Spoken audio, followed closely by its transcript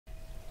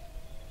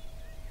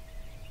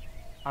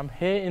I'm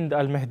here in the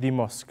Al-Mahdi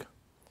Mosque.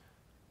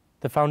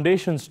 The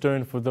foundation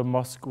stone for the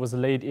mosque was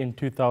laid in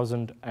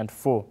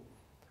 2004,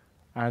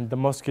 and the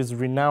mosque is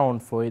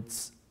renowned for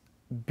its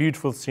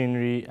beautiful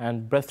scenery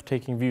and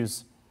breathtaking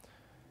views.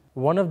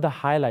 One of the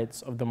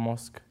highlights of the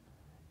mosque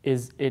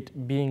is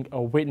it being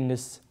a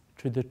witness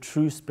to the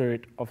true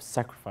spirit of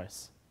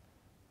sacrifice.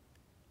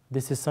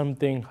 This is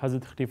something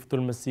Hazrat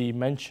Khalifatul Masih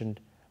mentioned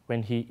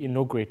when he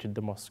inaugurated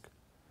the mosque.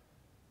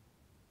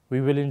 We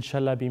will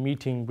inshallah be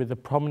meeting with a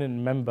prominent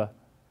member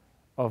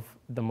of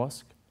the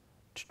mosque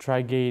to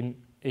try gain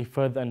a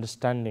further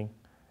understanding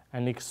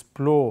and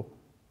explore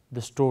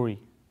the story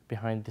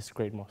behind this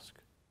great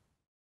mosque.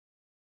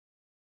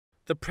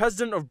 The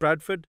president of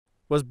Bradford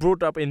was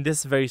brought up in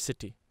this very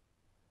city,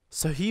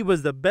 so he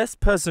was the best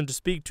person to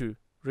speak to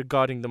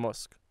regarding the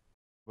mosque.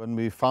 When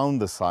we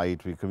found the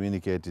site, we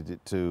communicated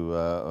it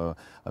to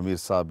Amir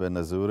Saab and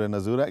Azur, and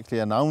Azur actually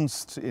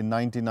announced in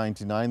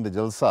 1999 the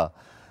Jalsa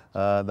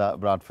that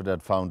Bradford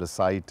had found a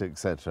site,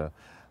 etc.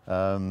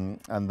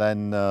 And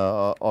then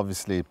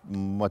obviously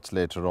much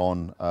later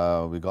on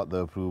we got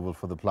the approval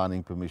for the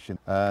planning permission,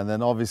 and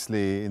then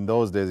obviously in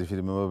those days, if you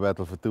remember,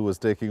 Battle for Two was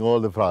taking all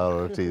the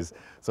priorities,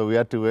 so we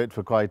had to wait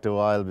for quite a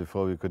while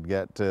before we could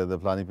get the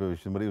planning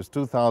permission. But it was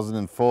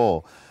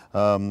 2004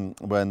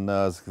 when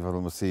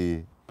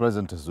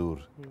President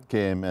Azur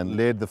came and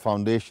laid the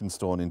foundation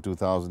stone in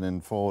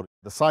 2004.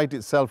 The site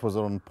itself was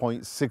around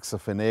 0.6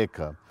 of an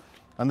acre,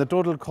 and the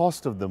total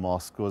cost of the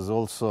mosque was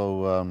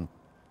also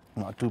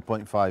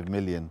 2.5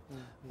 million,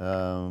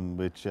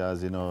 which,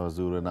 as you know,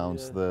 Azur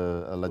announced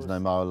the Lajna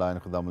Mawla and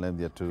Khudam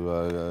al-Ahmadiyya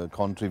to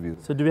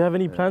contribute. So do we have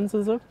any plans,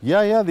 Azur?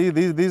 Yeah,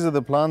 these are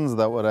the plans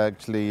that were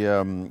actually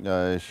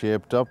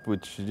shaped up,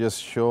 which just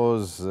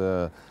shows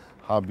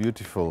how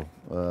beautiful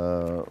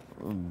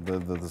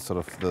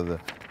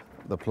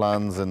the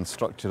plans and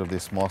structure of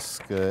this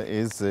mosque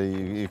is.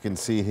 You can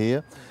see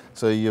here.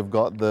 So you've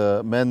got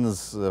the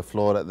men's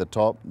floor at the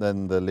top,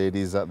 then the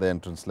ladies at the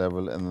entrance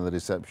level, and the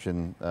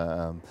reception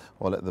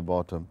all at the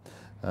bottom.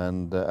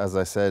 And as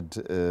I said,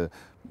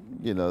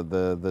 you know,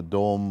 the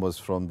dome was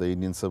from the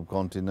Indian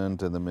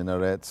subcontinent, and the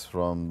minarets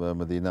from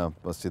Medina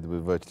Masjid. We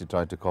virtually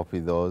tried to copy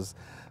those.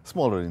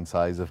 Smaller in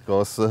size, of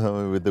course,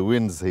 with the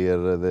winds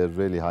here, they're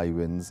really high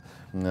winds.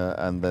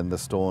 And then the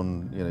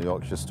stone, you know,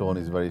 Yorkshire stone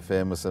is very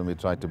famous, and we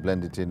tried to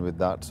blend it in with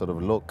that sort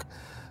of look.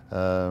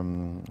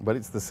 But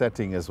it's the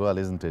setting as well,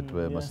 isn't it?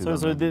 Where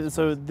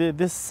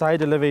this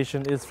side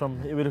elevation is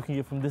from, we're looking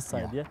at it from this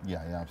side, yeah?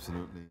 Yeah,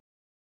 absolutely.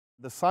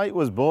 The site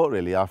was bought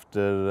really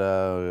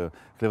after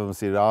Khalifa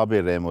Masih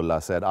Rabi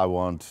Rahimullah said, I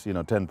want,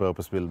 10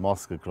 purpose-built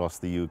mosques across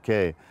the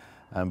UK.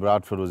 And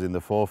Bradford was in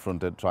the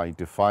forefront at trying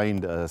to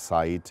find a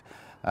site.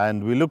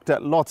 And we looked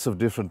at lots of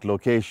different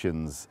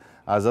locations,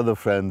 as other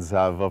friends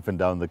have up and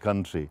down the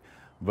country.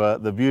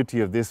 But the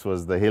beauty of this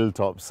was the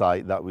hilltop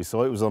site that we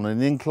saw. It was on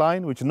an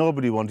incline, which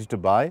nobody wanted to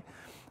buy.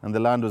 And the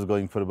land was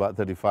going for about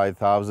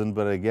 35,000.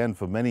 But again,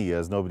 for many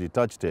years, nobody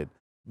touched it.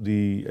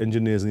 The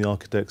engineers and the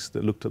architects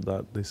that looked at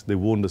that, they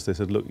warned us. They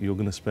said, look, you're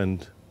going to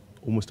spend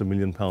almost £1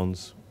 million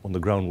on the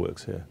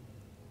groundworks here.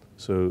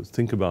 So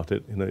think about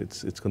it,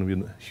 it's going to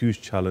be a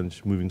huge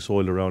challenge moving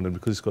soil around, and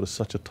because it's got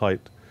such a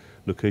tight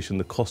location,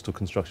 the cost of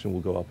construction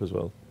will go up as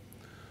well.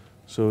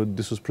 So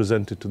this was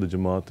presented to the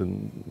Jamaat,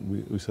 and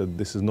we said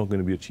this is not going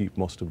to be a cheap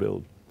mosque to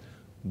build.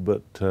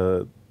 But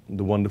the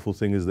wonderful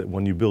thing is that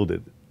when you build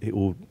it, it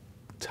will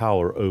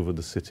tower over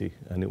the city,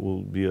 and it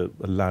will be a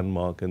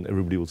landmark, and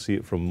everybody will see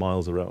it from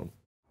miles around.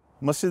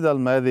 Masjid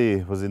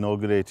al-Mahdi was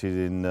inaugurated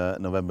in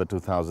November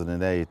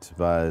 2008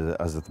 by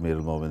Hazrat Amir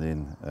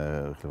al-Mu'mineen,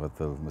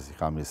 Khalifatul Masih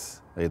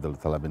Khamis, Eid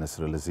al-Tala bin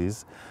Nasr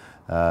al-Aziz.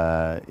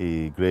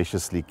 He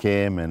graciously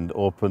came and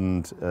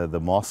opened the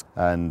mosque,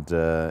 and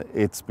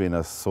it's been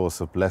a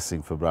source of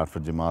blessing for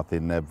Bradford Jamaat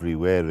in every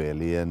way,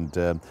 really. And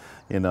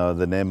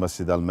the name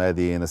Masjid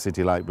al-Mahdi in a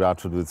city like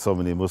Bradford with so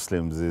many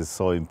Muslims is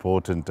so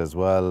important as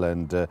well,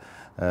 and the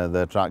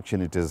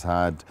attraction it has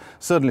had,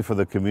 certainly for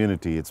the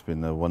community, it's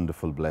been a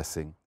wonderful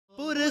blessing.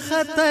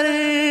 पुरखतर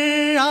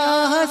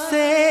राह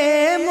से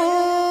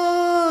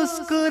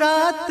मुस्कुराते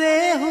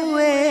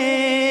हुए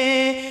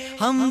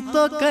हम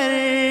तो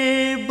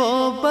कर्बो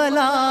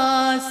बला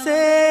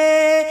से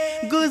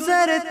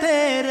गुजरते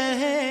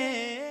रहे.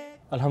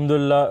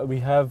 Alhamdulillah, we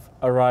have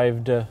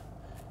arrived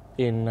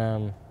in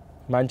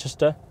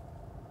Manchester.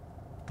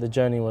 The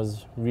journey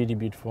was really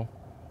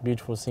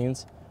beautiful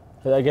scenes.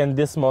 But again,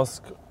 this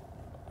mosque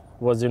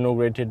was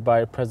inaugurated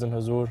by President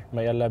Hazur,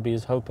 may Allah be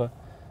his helper.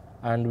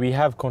 And we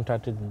have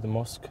contacted the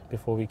mosque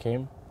before we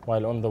came,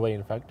 while on the way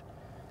in fact,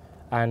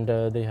 and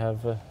they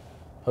have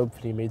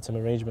hopefully made some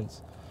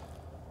arrangements.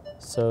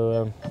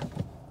 So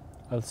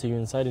I'll see you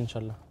inside,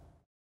 inshallah.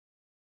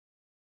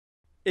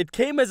 It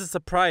came as a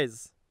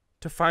surprise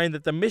to find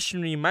that the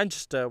missionary in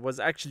Manchester was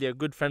actually a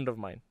good friend of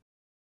mine.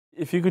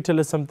 If you could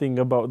tell us something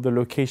about the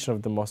location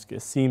of the mosque.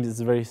 It seems it's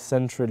very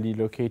centrally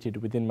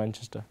located within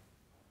Manchester.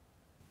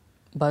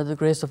 By the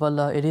grace of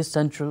Allah, it is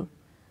central.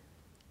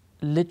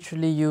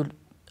 Literally,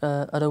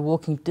 at a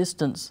walking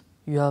distance,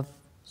 you have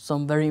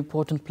some very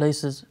important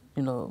places,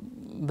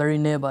 very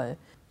nearby.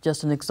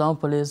 Just an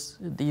example is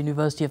the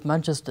University of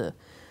Manchester.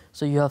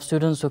 So you have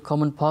students who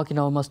come and park in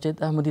our masjid,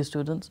 Ahmadi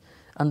students,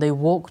 and they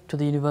walk to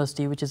the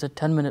university, which is a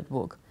 10-minute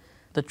walk.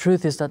 The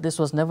truth is that this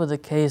was never the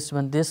case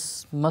when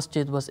this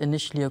masjid was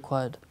initially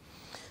acquired.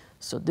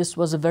 So this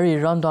was a very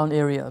rundown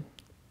area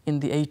in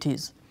the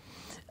 80s.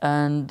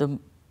 And the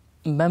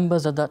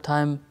members at that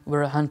time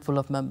were a handful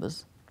of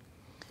members.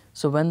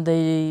 So when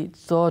they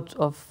thought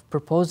of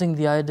proposing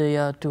the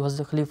idea to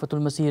Hazrat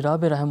Khalifatul Masih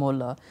Rabi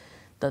Rahimahullah,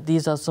 that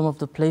these are some of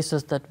the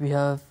places that we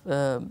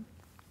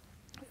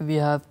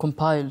have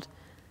compiled,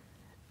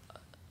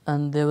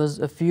 and there was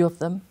a few of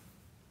them,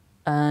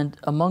 and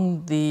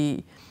among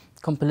the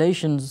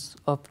compilations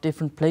of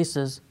different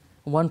places,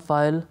 one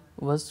file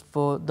was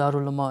for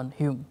Darul Aman,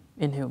 Hume,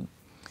 in Hume.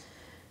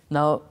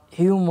 Now,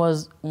 Hume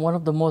was one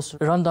of the most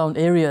rundown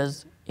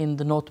areas in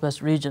the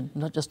northwest region,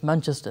 not just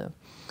Manchester,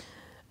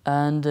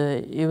 and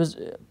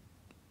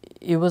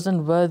it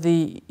wasn't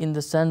worthy in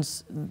the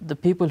sense the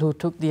people who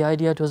took the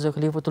idea to Hazrat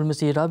Khalifatul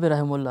Masih Rabi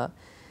Rahimahullah,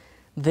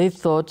 they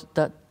thought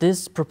that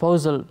this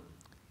proposal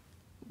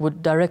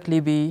would directly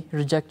be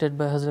rejected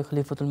by Hazrat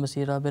Khalifatul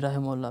Masih Rabi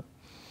Rahimahullah.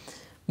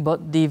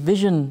 But the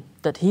vision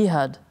that he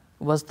had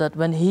was that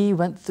when he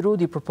went through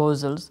the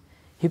proposals,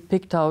 he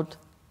picked out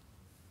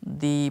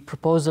the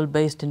proposal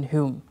based in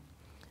Hume,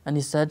 and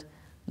he said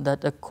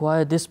that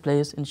acquire this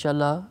place,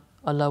 inshallah,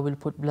 Allah will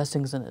put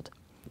blessings in it.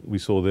 We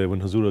saw there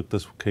when Hazur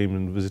Akhtas came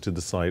and visited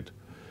the site,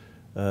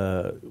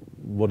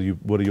 what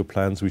are your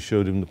plans? We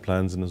showed him the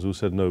plans, and Hazur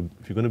said, no,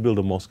 if you're going to build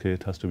a mosque here,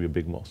 it has to be a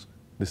big mosque.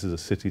 This is a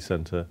city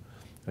centre,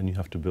 and you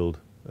have to build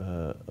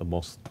a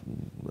mosque,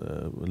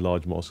 a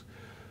large mosque.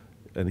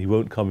 And he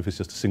won't come if it's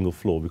just a single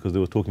floor, because they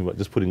were talking about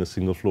just putting a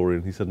single floor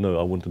in. He said, no,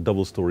 I want a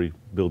double-storey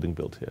building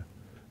built here.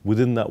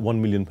 Within that £1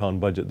 million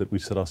budget that we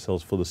set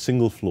ourselves for the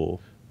single floor,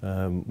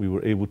 we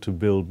were able to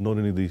build not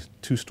only these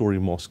 2-storey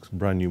mosques,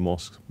 brand new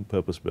mosques,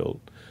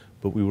 purpose-built,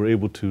 but we were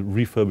able to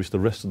refurbish the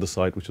rest of the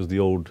site, which was the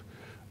old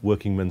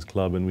working men's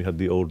club, and we had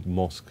the old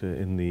mosque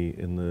in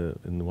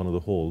one of the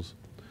halls.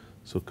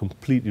 So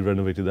completely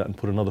renovated that and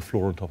put another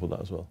floor on top of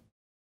that as well.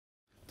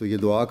 तो ये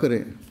दुआ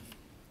करें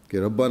कि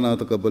रब्बाना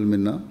तक़ब्बल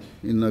मिन्ना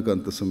इन्नका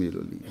अंत समीउल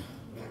अलीम।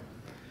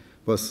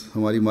 बस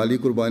हमारी माली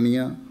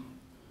कुर्बानियाँ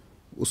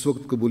उस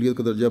वक्त कबूलियत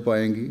का दर्जा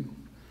पाएंगी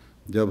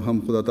जब हम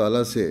खुदा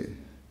ताला से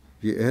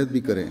ये अहद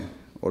भी करें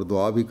और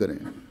दुआ भी करें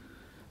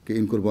कि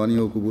इन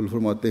कुर्बानियों को कबूल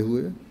फरमाते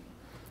हुए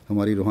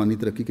हमारी रूहानी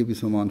तरक्की के भी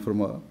सामान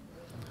फरमा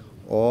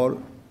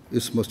और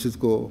इस मस्जिद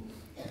को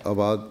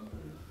आबाद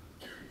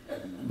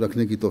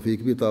रखने की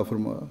तौफीक भी अता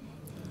फरमा,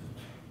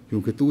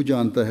 क्योंकि तू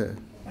जानता है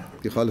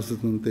कि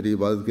खालिसतन तेरी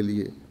इबादत के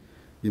लिए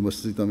ये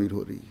मस्जिद तामीर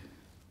हो रही है।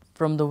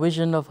 From the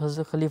vision of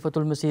Hazrat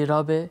Khalifatul Masih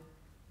Rabi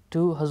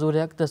to Hazur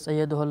Akhtas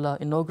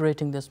Ayyadullah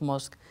inaugurating this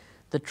mosque,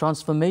 the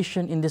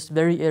transformation in this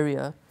very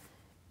area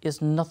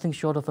is nothing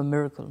short of a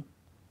miracle.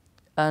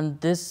 And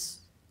this,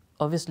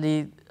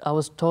 obviously, I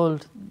was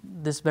told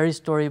this very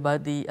story by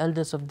the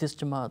elders of this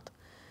Jamaat.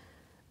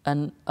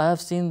 And I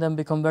have seen them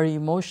become very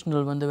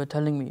emotional when they were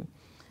telling me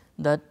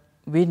that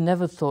we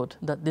never thought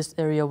that this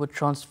area would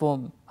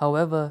transform.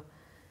 However,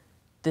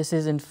 this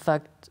is in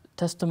fact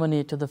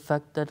testimony to the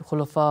fact that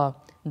Khulafa,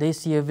 they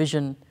see a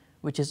vision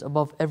which is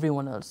above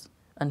everyone else.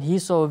 And he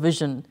saw a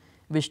vision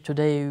which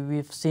today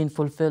we've seen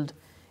fulfilled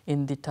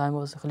in the time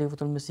of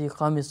Khalifatul Masih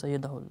Khamis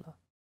Sayyidahullah.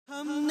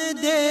 हमने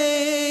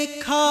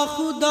देखा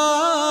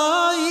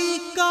खुदाई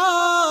का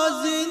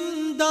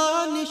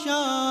जिंदा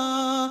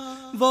निशान,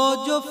 वो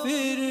जो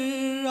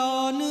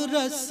फिरौन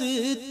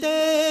रस्ते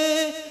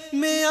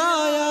में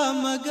आया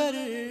मगर.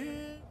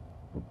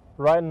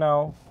 Right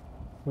now,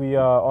 we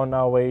are on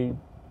our way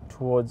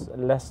towards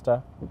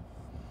Leicester,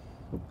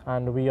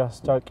 and we are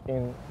stuck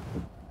in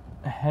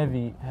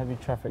heavy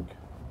traffic.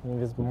 I mean,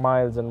 there's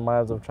miles and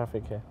miles of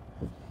traffic here.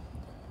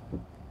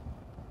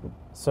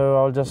 So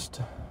I'll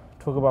just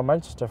talk about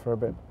Manchester for a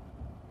bit.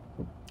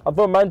 I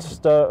thought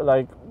Manchester,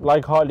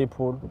 like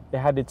Hartlepool, it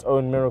had its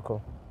own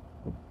miracle.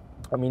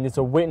 I mean, it's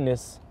a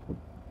witness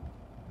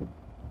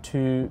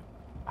to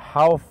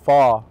how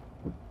far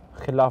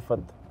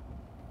Khilafat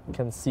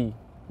can see.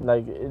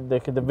 Like,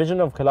 the vision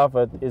of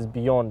Khilafat is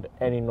beyond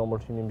any normal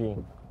human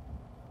being.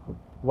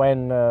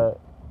 When Hazrat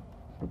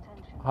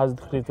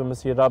Khalifatul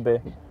Masih Rabi,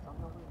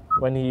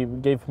 when he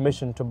gave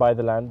permission to buy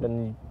the land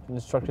and he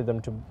instructed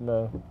them to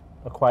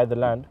acquire the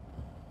land,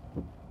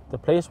 the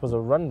place was a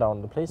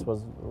rundown, the place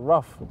was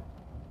rough.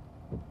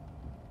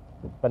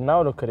 But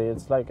now look at it,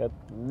 it's like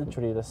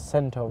literally the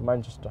center of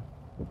Manchester.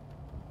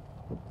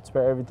 It's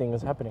where everything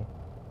is happening.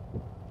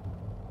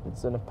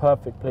 It's in a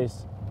perfect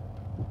place.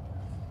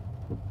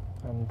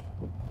 And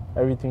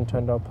everything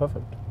turned out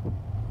perfect,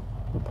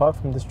 apart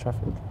from this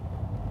traffic.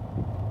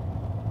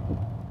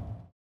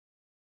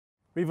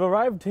 We've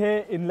arrived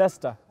here in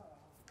Leicester.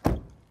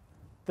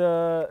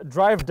 The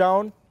drive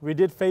down, we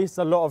did face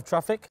a lot of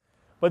traffic,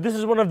 but this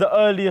is one of the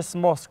earliest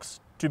mosques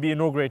to be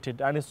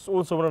inaugurated, and it's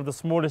also one of the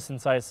smallest in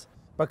size.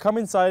 But come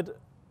inside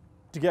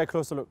to get a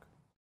closer look.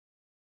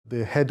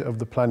 The head of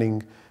the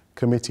planning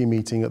committee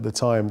meeting at the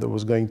time that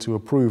was going to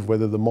approve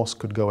whether the mosque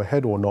could go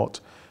ahead or not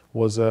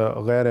was a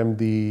Ghair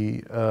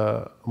MD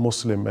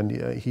Muslim, and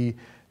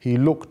he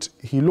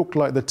looked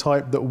like the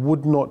type that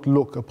would not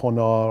look upon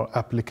our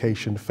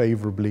application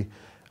favorably,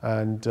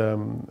 and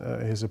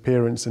his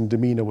appearance and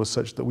demeanor was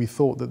such that we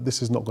thought that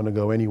this is not going to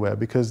go anywhere,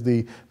 because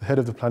the head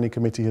of the planning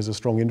committee has a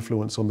strong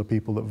influence on the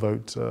people that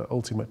vote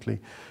ultimately.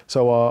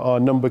 So our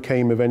number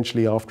came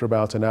eventually after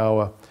about an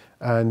hour,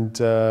 and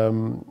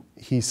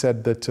he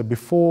said that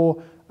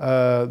before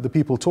the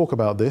people talk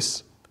about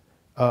this,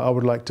 I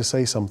would like to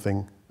say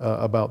something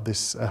about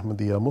this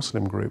Ahmadiyya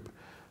Muslim group.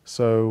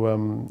 So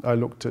I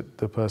looked at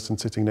the person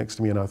sitting next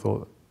to me and I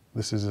thought,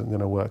 this isn't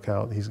going to work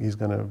out. He's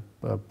going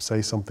to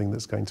say something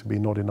that's going to be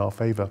not in our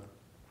favor.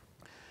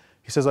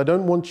 He says, I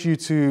don't want you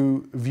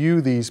to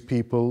view these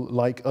people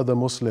like other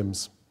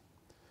Muslims.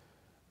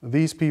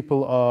 These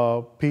people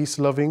are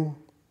peace-loving,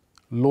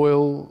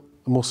 loyal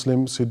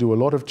Muslims who do a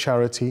lot of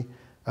charity,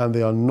 and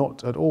they are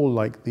not at all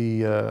like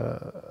the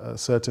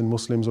certain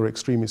Muslims or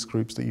extremist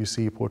groups that you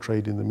see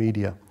portrayed in the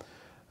media.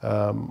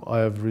 I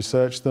have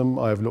researched them,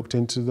 I have looked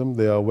into them.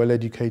 They are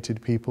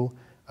well-educated people,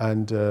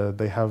 and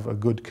they have a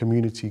good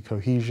community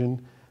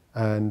cohesion,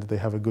 and they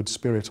have a good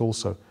spirit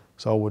also.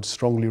 So I would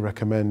strongly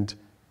recommend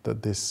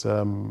that this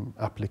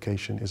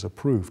application is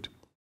approved.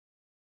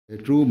 A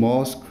true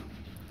mosque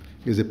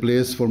is a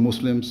place for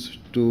Muslims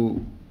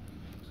to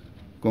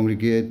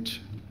congregate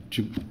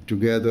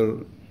together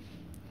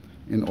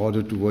in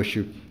order to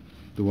worship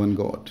the one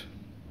God.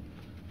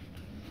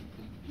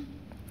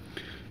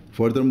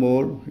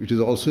 Furthermore, it is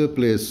also a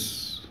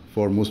place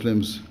for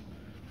Muslims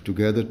to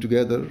gather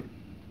together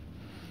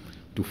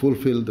to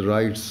fulfill the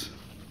rights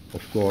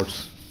of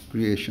God's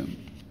creation.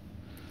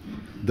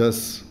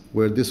 Thus,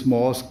 where this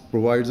mosque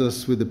provides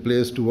us with a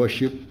place to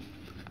worship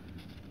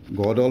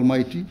God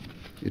Almighty,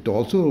 it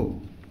also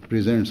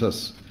presents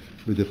us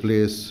with a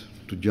place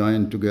to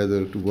join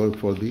together to work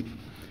for the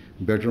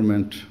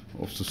betterment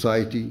of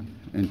society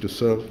and to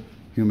serve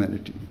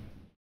humanity.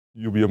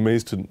 You'll be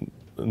amazed to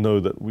know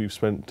that we've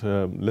spent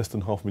less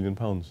than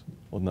 £500,000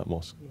 on that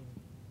mosque.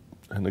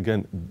 And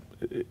again,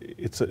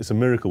 it's a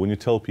miracle when you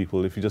tell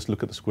people, if you just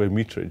look at the square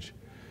meterage,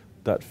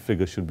 that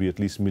figure should be at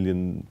least £1.4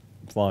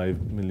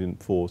 million,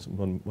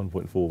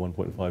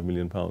 1.5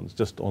 million pounds,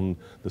 just on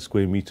the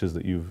square meters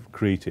that you've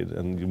created.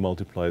 And you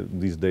multiply,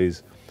 these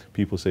days,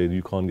 people say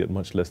you can't get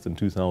much less than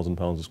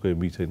 £2,000 a square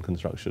meter in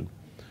construction.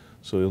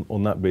 So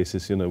on that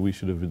basis, you know, we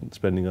should have been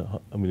spending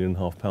 £1.5 million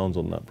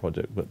on that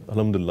project. But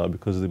alhamdulillah,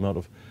 because of the amount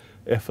of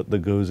effort that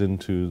goes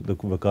into the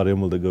vakar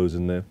amal that goes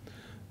in there,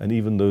 and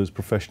even those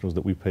professionals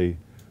that we pay,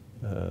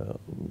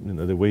 you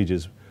know, their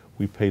wages,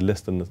 we pay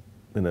less than,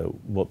 you know,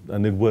 what,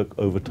 and they work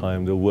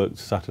overtime. They'll work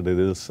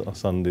Saturdays,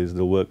 Sundays.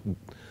 They'll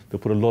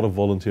put a lot of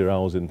volunteer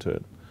hours into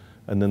it,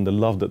 and then the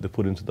love that they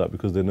put into that,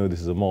 because they know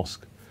this is a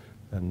mosque,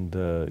 and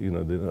you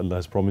know, Allah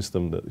has promised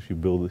them that if you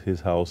build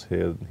His house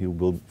here, He'll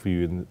build for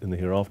you in the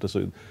hereafter.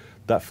 So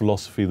that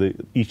philosophy that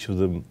each of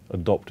them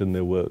adopt in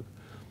their work,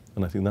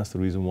 and I think that's the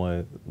reason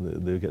why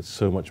they get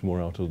so much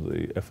more out of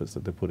the efforts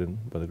that they put in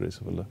by the grace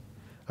of Allah.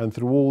 And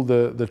through all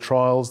the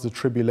trials, the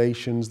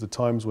tribulations, the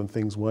times when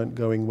things weren't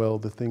going well,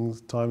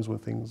 times when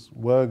things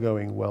were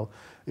going well,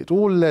 it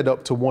all led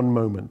up to one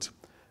moment.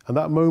 And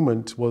that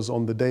moment was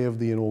on the day of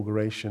the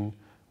inauguration,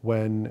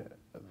 when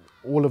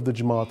all of the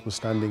Jamaat was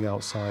standing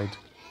outside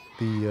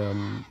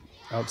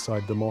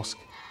the mosque,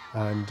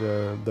 and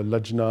the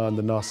Lajna and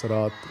the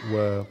Nasirat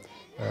were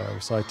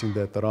reciting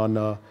their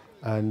Tarana,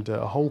 and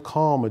a whole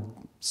calm had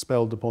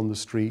spelled upon the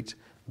street.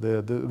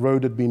 The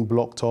road had been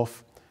blocked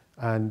off,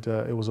 and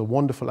it was a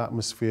wonderful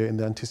atmosphere in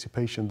the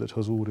anticipation that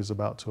Huzoor is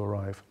about to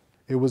arrive.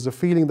 It was a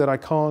feeling that I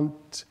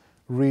can't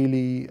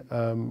really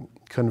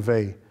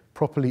convey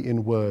properly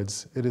in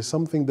words. It is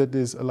something that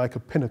is like a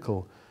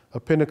pinnacle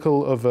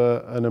of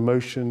an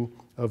emotion,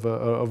 of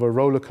a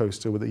roller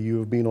coaster that you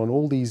have been on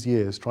all these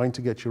years, trying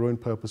to get your own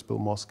purpose-built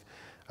mosque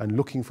and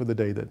looking for the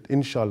day that,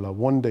 inshallah,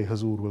 one day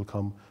Huzoor will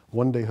come,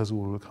 one day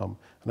Huzoor will come.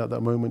 And at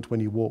that moment when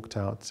he walked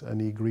out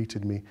and he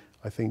greeted me,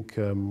 I think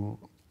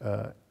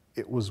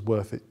it was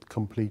worth it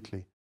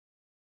completely.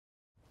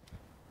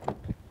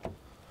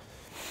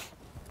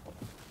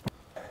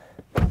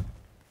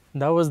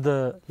 That was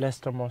the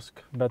Leicester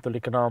Mosque, Baitul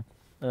Ikram.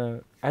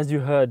 As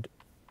you heard,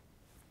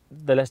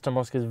 the Leicester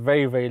Mosque is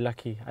very, very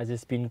lucky, as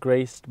it's been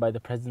graced by the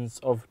presence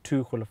of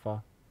two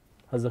Khulafa,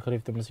 Hazrat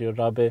Khalifatul Masih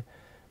al-Rabi,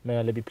 may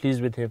Allah be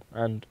pleased with him,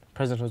 and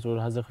President Huzoor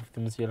Hazrat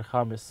Khalifatul Masih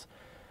al-Khamis,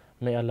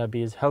 may Allah be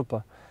his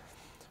helper.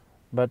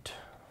 But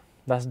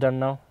that's done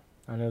now,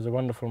 and it was a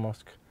wonderful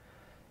mosque.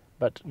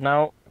 But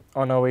now,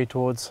 on our way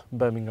towards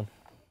Birmingham.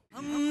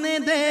 हमने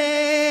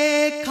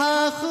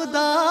देखा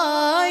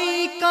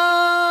खुदाई का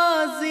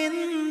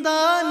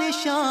जिंदा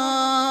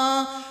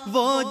निशान,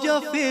 वो जो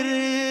फिर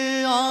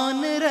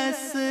आन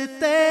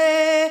रस्ते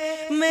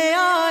में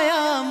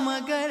आया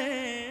मगर.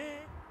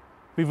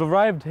 We've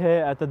arrived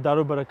here at the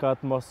Darul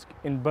Barakat Mosque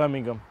in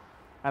Birmingham,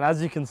 and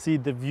as you can see,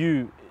 the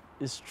view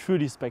is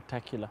truly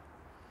spectacular.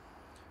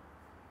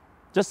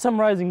 Just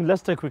summarizing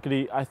Leicester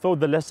quickly, I thought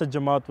the Leicester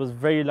Jamaat was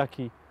very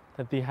lucky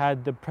that they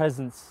had the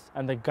presence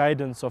and the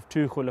guidance of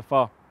two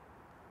Khulafa.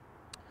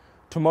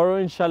 Tomorrow,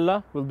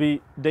 inshallah, will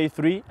be day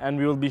 3, and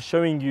we will be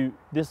showing you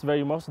this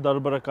very mosque,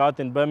 Darul Barakat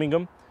in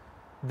Birmingham.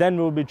 Then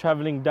we'll be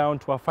traveling down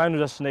to our final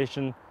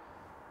destination,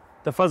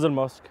 the Fazl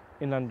Mosque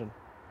in London.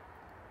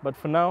 But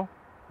for now,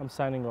 I'm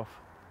signing off.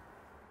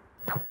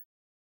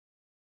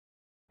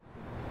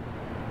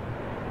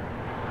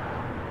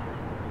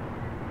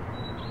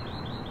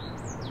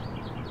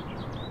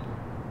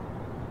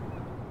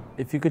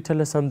 If you could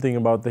tell us something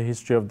about the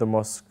history of the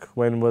mosque,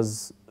 when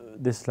was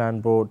this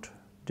land bought?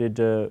 Did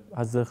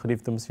Hazrat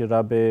Khalifa Masih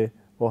Rabi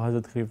or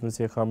Hazrat Khalifa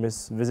Masih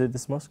Khamis visit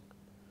this mosque?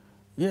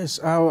 Yes,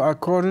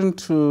 according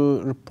to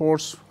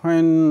reports,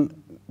 when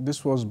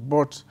this was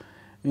bought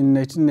in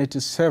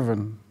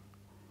 1987,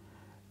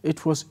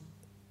 it was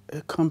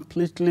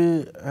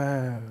completely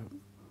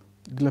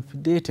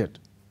dilapidated.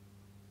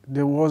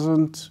 There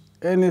wasn't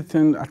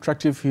anything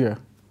attractive here.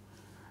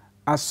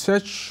 As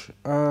such,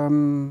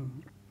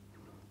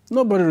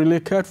 nobody really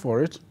cared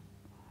for it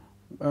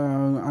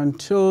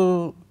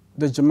until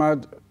the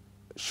Jamaat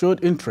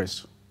showed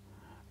interest,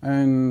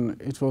 and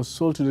it was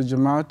sold to the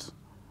Jamaat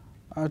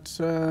at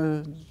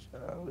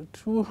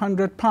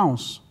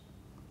 £200,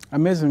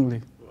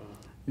 amazingly.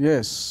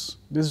 Yes,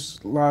 this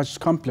large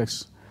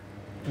complex.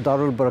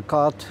 Darul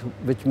Barakat,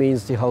 which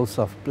means the house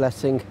of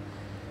blessing,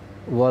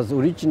 was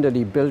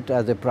originally built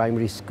as a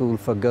primary school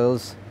for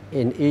girls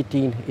in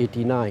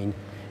 1889,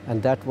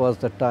 and that was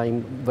the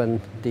time when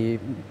the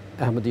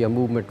Ahmadiyya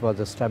movement was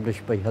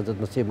established by Hazrat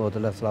Masih Maud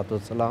alayhi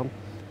salatu.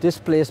 This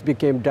place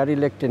became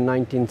derelict in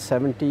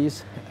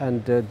 1970s,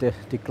 and the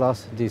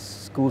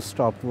school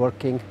stopped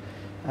working,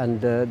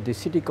 and the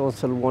city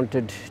council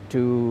wanted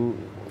to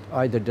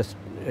either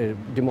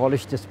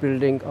demolish this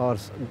building or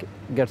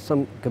get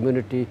some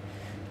community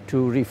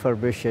to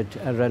refurbish it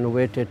and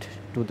renovate it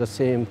to the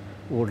same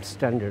old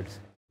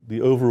standards.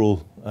 The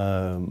overall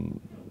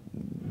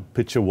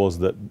picture was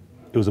that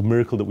it was a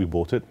miracle that we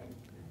bought it.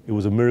 It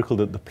was a miracle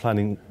that the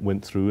planning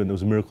went through, and it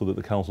was a miracle that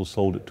the council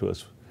sold it to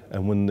us.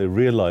 And when they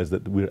realized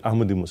that we're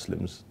Ahmadi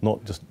Muslims,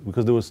 not just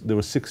because there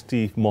were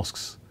 60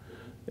 mosques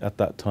at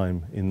that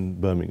time in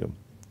Birmingham.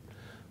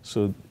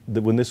 So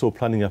when they saw a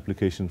planning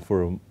application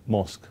for a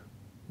mosque,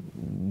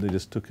 they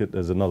just took it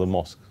as another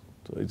mosque.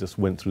 So it just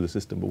went through the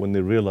system. But when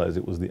they realized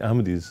it was the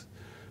Ahmadis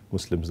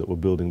Muslims that were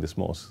building this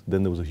mosque,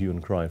 then there was a hue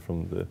and cry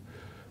from the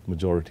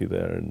majority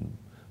there, and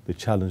they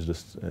challenged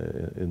us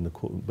in the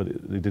court, but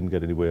they didn't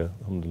get anywhere.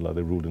 Alhamdulillah,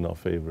 they ruled in our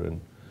favor, and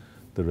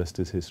the rest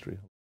is history.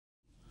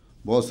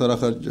 बहुत सारा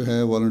खर्च जो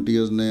है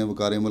volunteers ने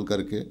वकार अमल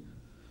करके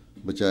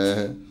बचाया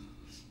है,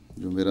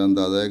 जो मेरा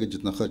अंदाज़ा है कि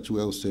जितना खर्च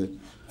हुआ है उससे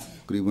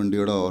तकरीबन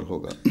 1.5 और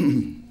होगा।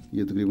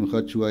 ये तकरीबन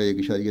खर्च हुआ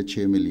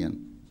 1.6 मिलियन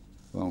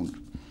पाउंड,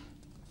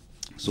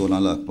 16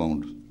 लाख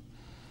पाउंड।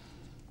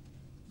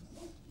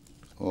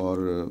 और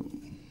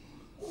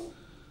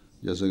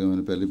जैसा कि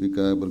मैंने पहले भी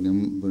कहा,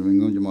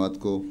 बर्मिंघम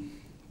जमात को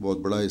बहुत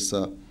बड़ा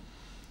हिस्सा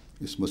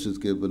इस मस्जिद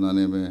के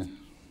बनाने में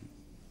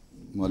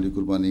माली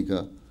कुर्बानी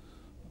का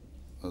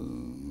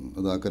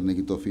अदा करने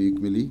की तौफीक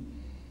मिली।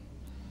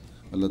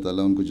 अल्लाह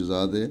ताला उनको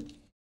जज़ा दे।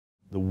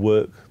 The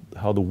work,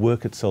 how the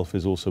work itself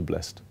is also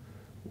blessed.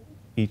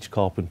 Each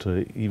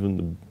carpenter, even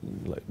the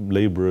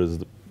laborers,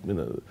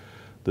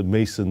 the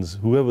masons,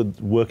 whoever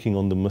working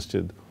on the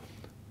masjid,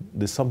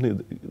 there's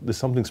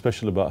something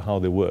special about how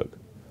they work.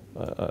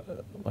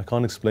 I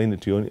can't explain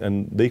it to you,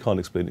 and they can't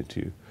explain it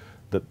to you,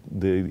 that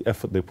the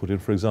effort they put in.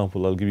 For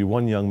example, I'll give you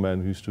one young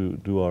man who used to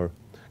do our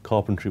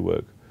carpentry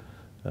work,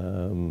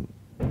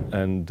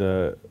 and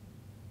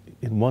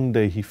in one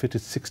day he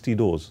fitted 60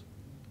 doors.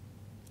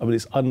 I mean,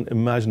 it's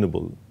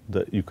unimaginable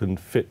that you can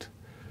fit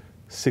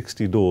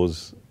 60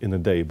 doors in a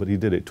day, but he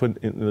did it.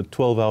 In a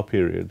 12-hour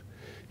period,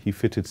 he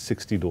fitted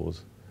 60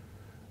 doors,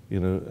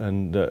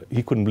 and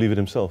he couldn't believe it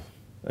himself.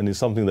 And it's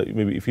something that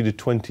maybe if you did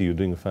 20, you're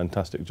doing a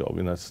fantastic job,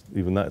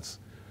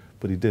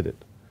 but he did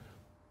it.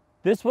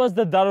 This was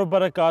the Darul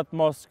Barakat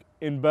Mosque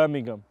in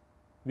Birmingham.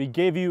 We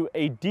gave you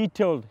a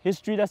detailed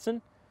history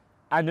lesson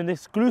and an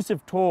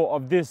exclusive tour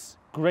of this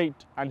great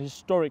and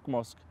historic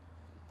mosque.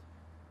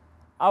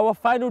 Our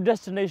final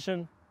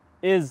destination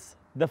is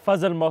the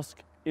Fazl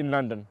Mosque in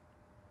London.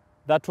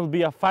 That will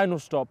be our final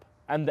stop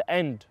and the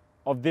end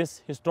of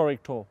this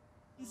historic tour.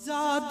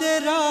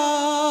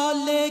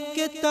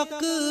 लेके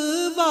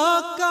तकवा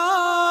का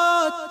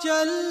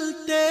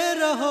चलते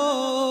रहो,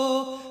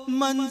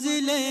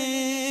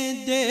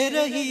 मंजिलें दे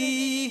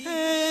रही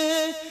हैं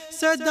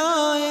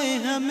सदाएं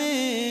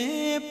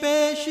हमें,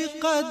 पेश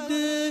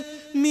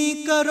कदमी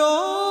करो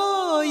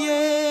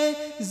ये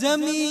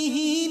ज़मीं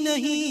ही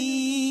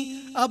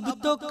नहीं, अब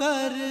तो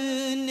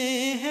करने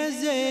हैं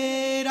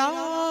ज़ेरा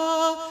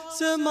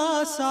समा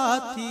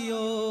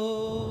साथियों।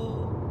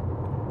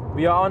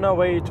 We are on our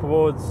way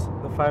towards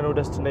the final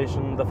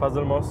destination, the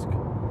Fazl Mosque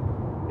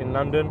in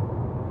London,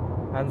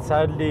 and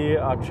sadly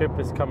our trip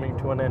is coming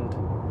to an end.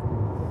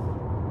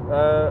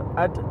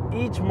 At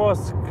each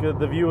mosque,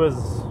 the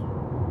viewers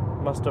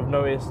must have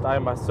noticed, I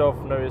myself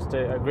noticed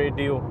a great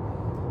deal,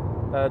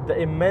 the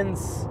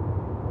immense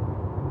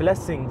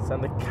blessings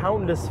and the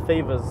countless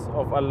favors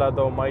of Allah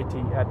the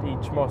Almighty at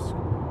each mosque.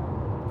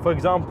 For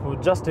example,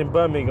 just in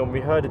Birmingham, we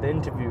heard in the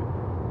interview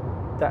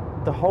that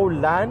the whole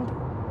land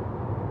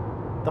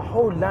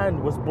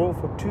was bought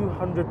for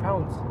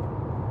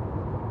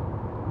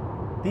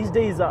 £200. These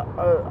days,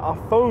 our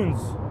phones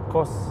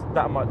cost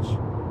that much.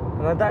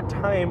 And at that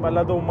time,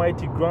 Allah the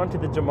Almighty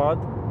granted the Jamaat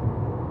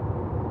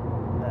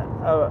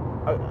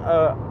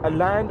a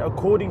land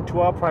according to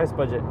our price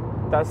budget.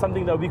 That's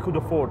something that we could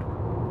afford.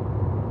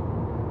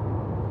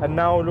 And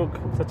now look,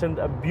 such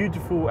a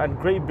beautiful and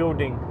great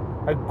building,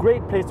 a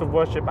great place of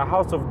worship, a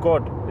house of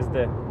God is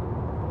there.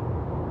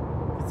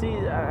 You see,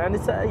 and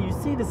you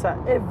see this at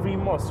every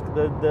mosque,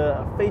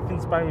 the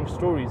faith-inspiring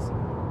stories.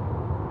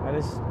 And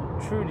it's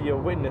truly a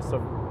witness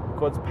of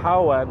God's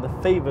power and the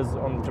favors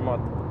on the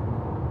Jamaat.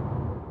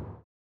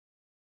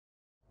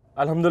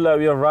 Alhamdulillah,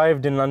 we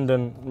arrived in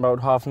London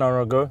about half an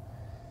hour ago.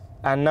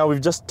 And now we've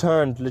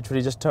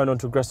literally just turned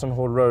onto Gresson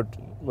Hall Road,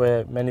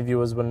 where many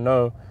viewers will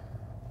know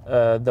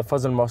the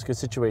Fazl Mosque is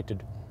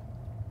situated.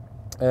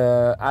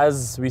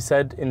 As we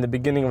said in the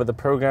beginning of the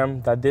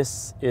program, that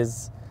this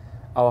is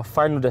our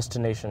final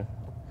destination.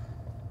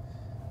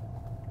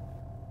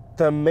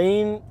 The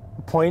main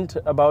point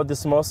about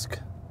this mosque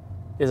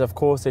is, of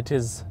course, it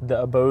is the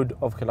abode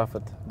of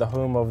Khilafat, the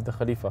home of the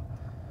Khalifa,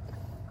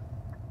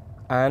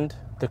 and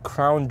the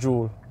crown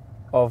jewel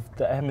of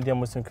the Ahmadiyya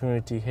Muslim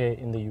community here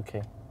in the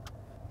UK.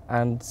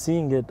 And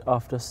seeing it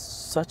after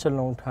such a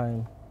long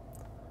time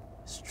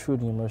is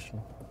truly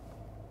emotional.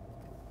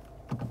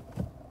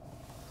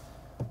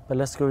 But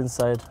let's go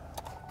inside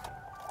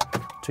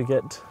to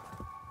get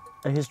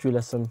a history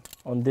lesson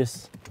on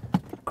this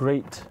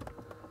great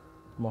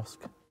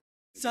mosque.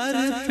 Sir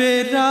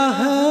पे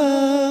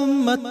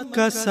रहमत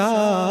का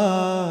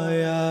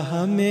साया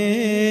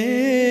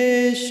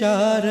हमेशा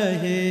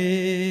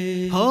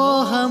रहे हो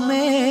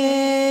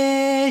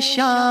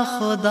हमेशा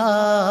खुदा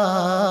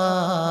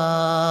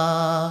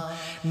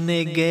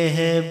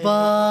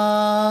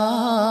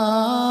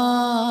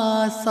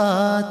निगहबान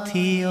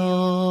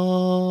साथियों.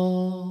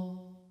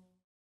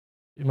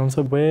 Imam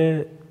Sahib,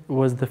 where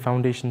was the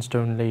foundation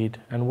stone laid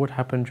and what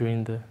happened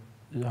during the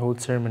whole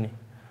ceremony?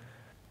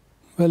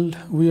 Well,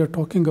 we are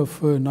talking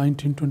of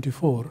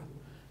 1924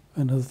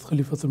 when Hazrat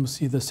Khalifatul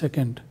Masih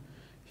II,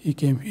 he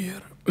came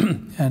here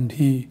and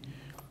he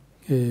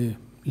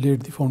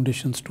laid the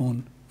foundation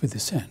stone with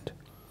his hand.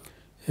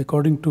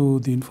 According to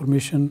the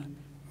information,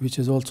 which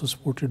is also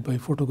supported by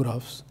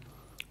photographs,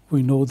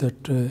 we know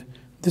that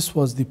this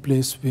was the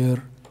place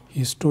where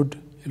he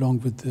stood along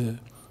with the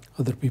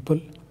other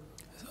people,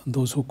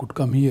 those who could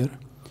come here,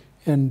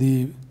 and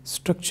the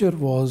structure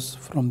was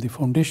from the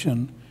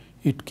foundation.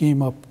 It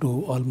came up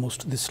to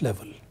almost this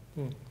level,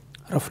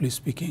 roughly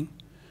speaking,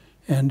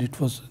 and it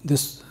was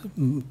this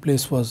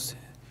place was,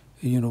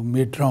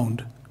 made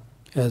round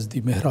as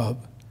the mihrab,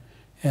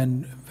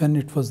 and when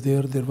it was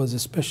there was a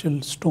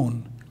special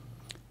stone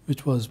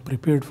which was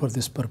prepared for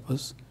this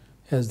purpose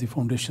as the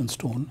foundation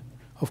stone.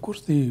 Of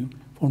course, the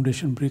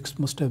foundation bricks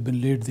must have been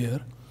laid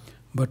there,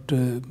 but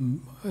the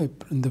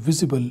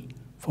visible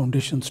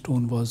foundation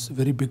stone was a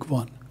very big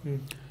one.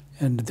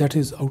 And that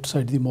is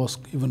outside the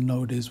mosque. Even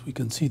nowadays we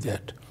can see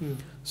that.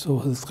 So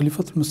Hazrat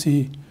Khalifatul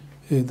Masih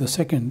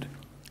II,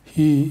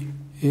 he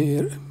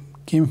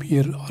came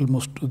here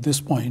almost to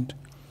this point,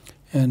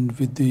 and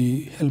with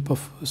the help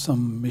of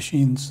some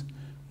machines,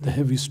 the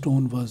heavy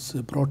stone was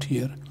brought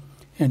here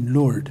and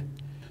lowered.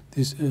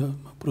 This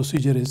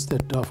procedure is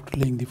that after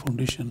laying the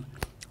foundation,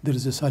 there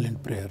is a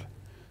silent prayer.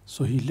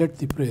 So he led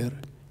the prayer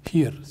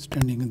here,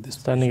 standing in this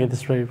Standing at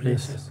this very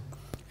place. Yes.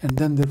 And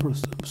then there were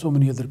so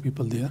many other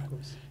people there.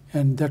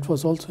 And that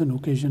was also an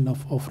occasion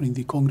of offering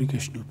the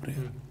congregational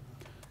prayer.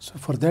 So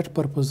for that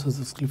purpose,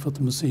 Hazrat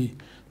Khalifatul Masih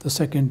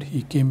II,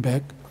 he came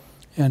back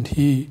and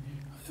he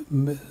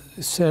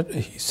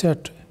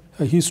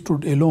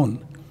stood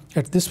alone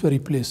at this very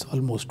place,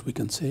 almost we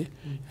can say,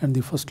 and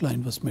the first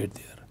line was made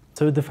there.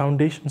 So the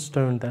foundation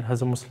stone that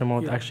Hazrat Muslim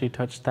Maud actually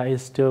touched, that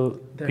is still,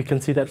 we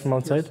can see that from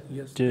outside?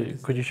 Yes,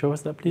 could you show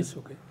us that, please?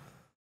 Yes, okay.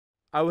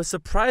 I was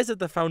surprised that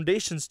the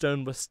foundation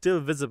stone was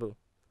still visible.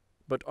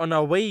 But on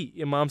our way,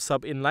 Imam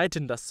Sahib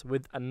enlightened us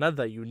with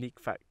another unique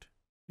fact.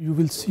 You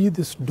will see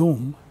this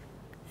dome,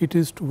 it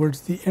is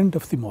towards the end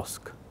of the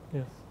mosque,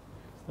 Yes.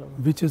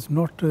 which is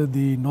not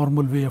the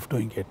normal way of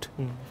doing it.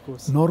 Of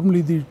course.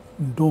 Normally the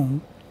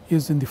dome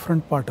is in the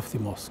front part of the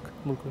mosque,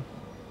 Okay.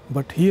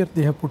 but here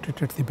they have put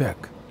it at the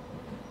back.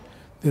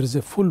 There is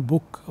a full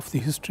book of the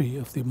history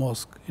of the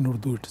mosque, in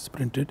Urdu it is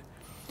printed.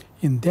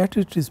 In that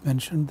it is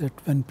mentioned that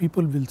when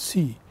people will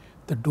see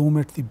the dome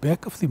at the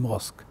back of the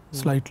mosque,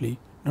 slightly,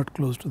 not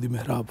close to the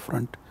mihrab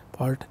front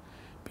part,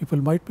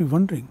 people might be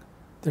wondering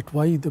that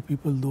why the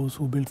people, those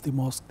who built the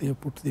mosque, they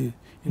have put the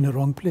in a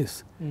wrong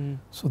place.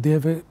 So they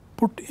have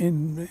put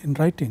in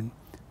writing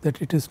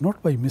that it is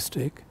not by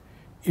mistake,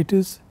 it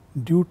is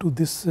due to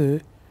this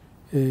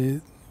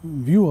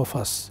view of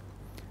us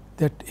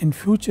that in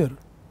future,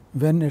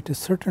 when at a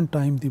certain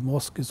time the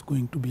mosque is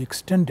going to be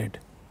extended,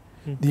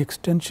 the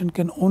extension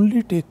can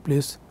only take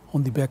place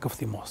on the back of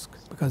the mosque,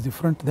 because the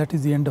front, that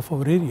is the end of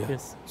our area.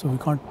 Yes. So we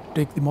can't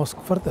take the mosque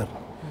further.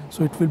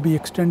 so it will be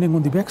extending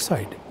on the back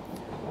side.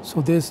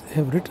 So they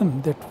have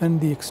written that when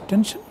the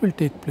extension will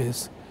take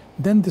place,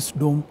 then this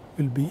dome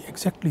will be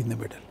exactly in the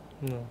middle.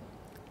 No.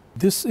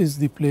 This is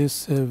the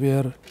place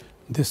where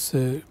this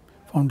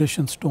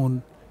foundation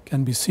stone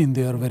can be seen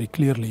there very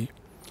clearly.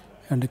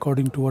 And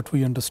according to what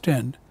we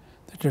understand,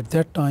 that at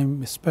that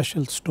time a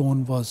special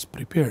stone was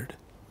prepared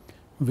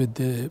with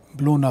the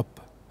blown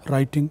up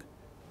writing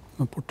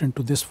put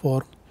into this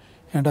form.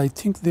 And I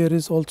think there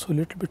is also a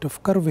little bit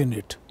of curve in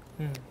it,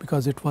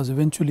 because it was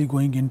eventually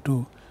going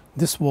into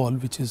this wall,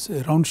 which is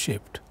round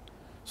shaped.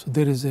 So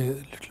there is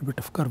a little bit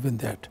of curve in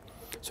that.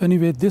 So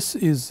anyway, this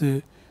is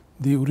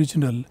the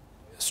original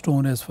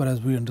stone as far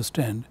as we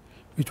understand,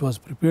 which was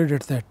prepared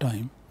at that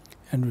time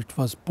and which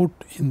was put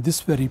in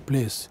this very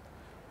place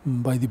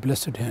by the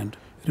blessed hand.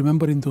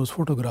 Remember in those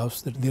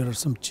photographs that there are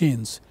some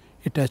chains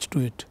attached to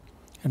it,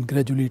 and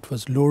gradually it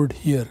was lowered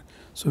here.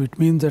 So it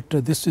means that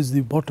this is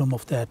the bottom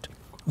of that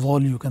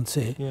wall, you can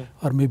say,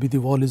 or maybe the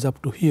wall is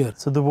up to here.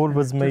 So the wall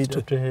was made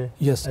up to here?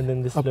 Yes, and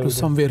then this up to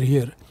somewhere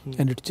here,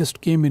 and it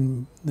just came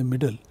in the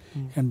middle,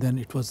 and then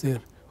it was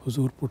there.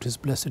 Huzur put his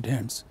blessed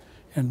hands,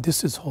 and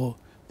this is how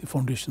the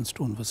foundation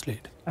stone was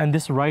laid. And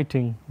this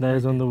writing that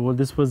is on the wall,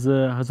 this was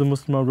Hazrat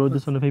Muslim wrote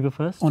this on the paper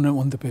first?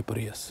 On the paper,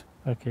 yes.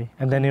 Okay,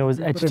 and then it was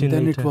etched in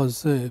then later. It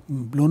was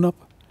blown up,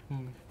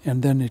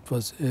 and then it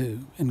was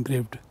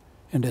engraved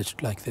and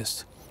etched like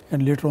this.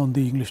 And later on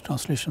the English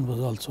translation was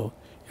also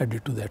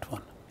added to that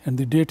one. And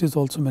the date is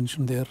also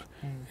mentioned there,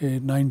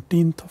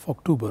 19th of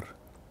October.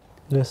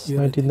 Yes,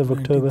 19th of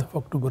October. 19th of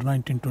October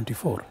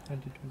 1924.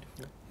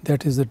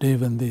 That is the day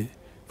when the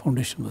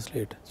foundation was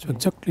laid. So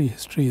exactly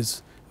history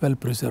is well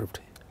preserved.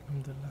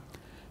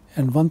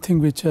 And one thing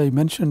which I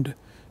mentioned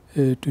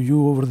to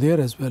you over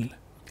there as well,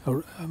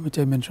 or which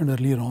I mentioned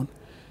earlier on,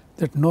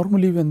 that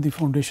normally when the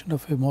foundation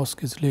of a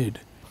mosque is laid,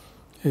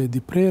 the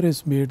prayer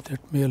is made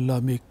that may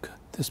Allah make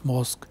this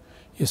mosque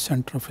a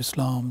center of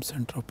Islam,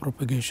 center of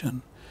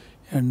propagation,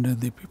 and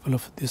the people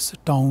of this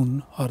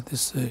town or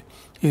this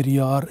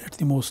area, or at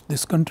the most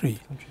this country,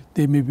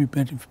 they may be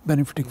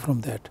benefiting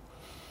from that.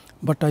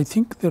 But I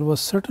think there was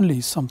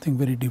certainly something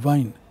very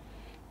divine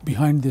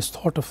behind this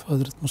thought of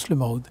Hazrat Muslim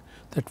Maud,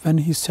 that when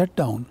he sat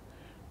down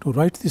to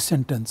write this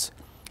sentence,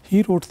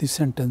 he wrote this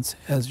sentence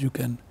as you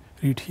can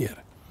read here,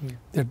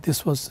 that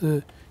this was,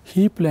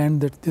 he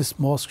planned that this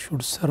mosque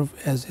should serve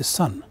as a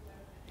sun,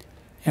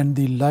 and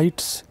the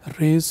light's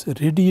rays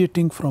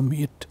radiating from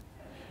it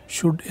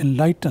should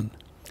enlighten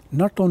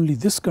not only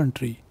this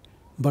country,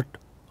 but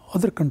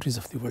other countries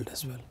of the world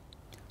as well.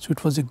 So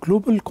it was a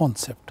global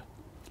concept,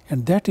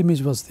 and that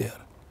image was there.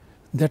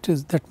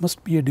 That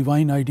must be a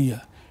divine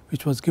idea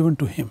which was given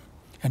to him,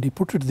 and he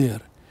put it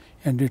there,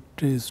 and it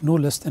is no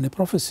less than a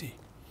prophecy.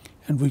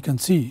 And we can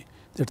see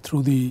that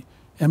through the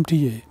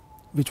MTA,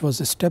 which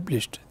was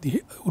established,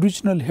 the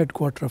original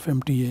headquarters of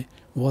MTA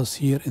was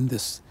here in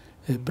this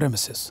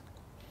premises.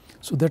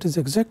 So that is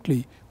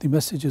exactly the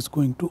message is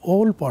going to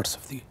all parts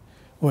of the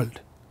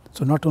world.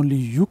 So not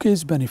only UK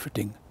is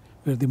benefiting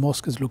where the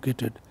mosque is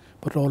located,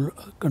 but all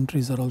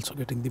countries are also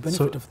getting the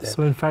benefit of that.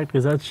 So in fact,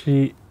 it's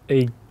actually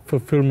a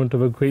fulfillment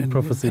of a great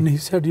prophecy. And he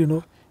said, you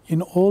know,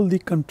 in all the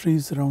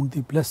countries around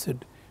the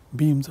blessed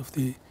beams of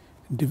the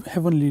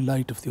heavenly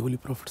light of the Holy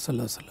Prophet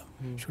ﷺ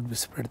should be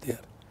spread there.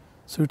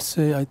 So it's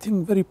a, I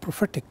think, very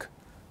prophetic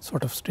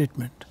sort of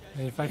statement.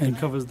 And in fact, it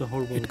covers the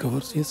whole world. It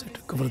covers, yes,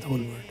 it covers the whole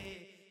world.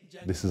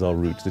 This is our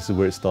roots. This is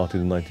where it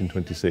started in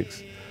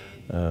 1926.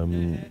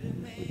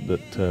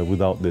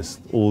 Without this,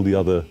 all the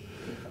other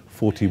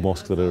 40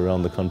 mosques that are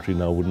around the country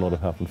now would not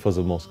have happened.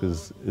 Fazl Mosque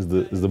is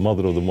the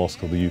mother of the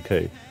mosque of the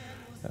UK.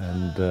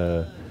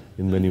 And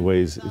in many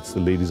ways, it's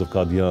the ladies of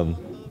Qadian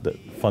that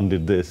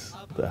funded this,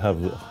 that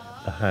have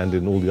a hand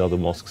in all the other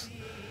mosques.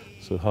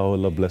 So how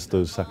Allah blessed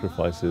those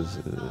sacrifices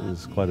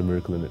is quite a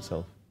miracle in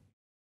itself.